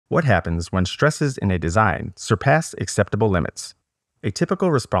What happens when stresses in a design surpass acceptable limits? A typical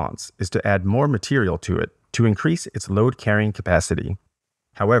response is to add more material to it to increase its load carrying capacity.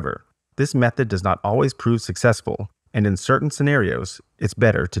 However, this method does not always prove successful, and in certain scenarios, it's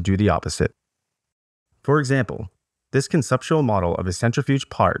better to do the opposite. For example, this conceptual model of a centrifuge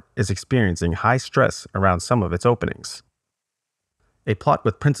part is experiencing high stress around some of its openings. A plot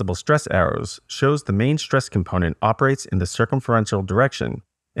with principal stress arrows shows the main stress component operates in the circumferential direction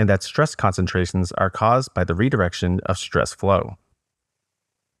and that stress concentrations are caused by the redirection of stress flow.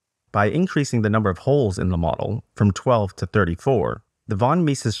 By increasing the number of holes in the model from 12 to 34, the von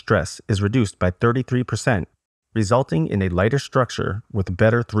Mises stress is reduced by 33%, resulting in a lighter structure with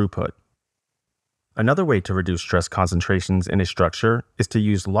better throughput. Another way to reduce stress concentrations in a structure is to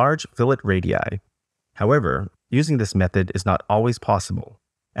use large fillet radii. However, using this method is not always possible,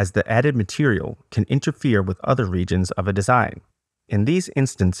 as the added material can interfere with other regions of a design. In these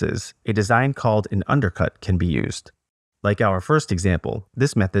instances, a design called an undercut can be used. Like our first example,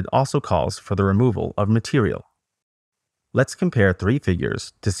 this method also calls for the removal of material. Let's compare three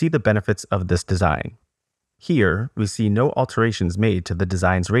figures to see the benefits of this design. Here, we see no alterations made to the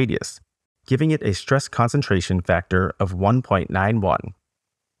design's radius, giving it a stress concentration factor of 1.91.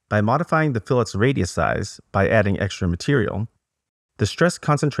 By modifying the fillet's radius size by adding extra material, the stress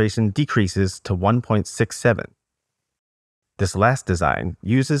concentration decreases to 1.67. This last design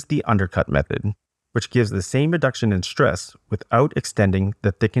uses the undercut method, which gives the same reduction in stress without extending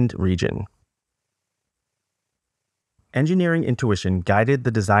the thickened region. Engineering intuition guided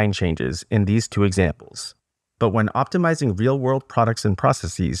the design changes in these two examples. But when optimizing real-world products and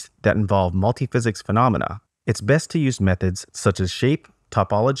processes that involve multiphysics phenomena, it's best to use methods such as shape,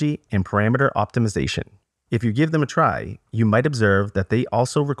 topology, and parameter optimization. If you give them a try, you might observe that they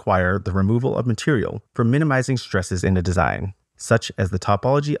also require the removal of material for minimizing stresses in a design, such as the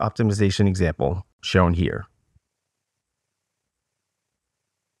topology optimization example shown here.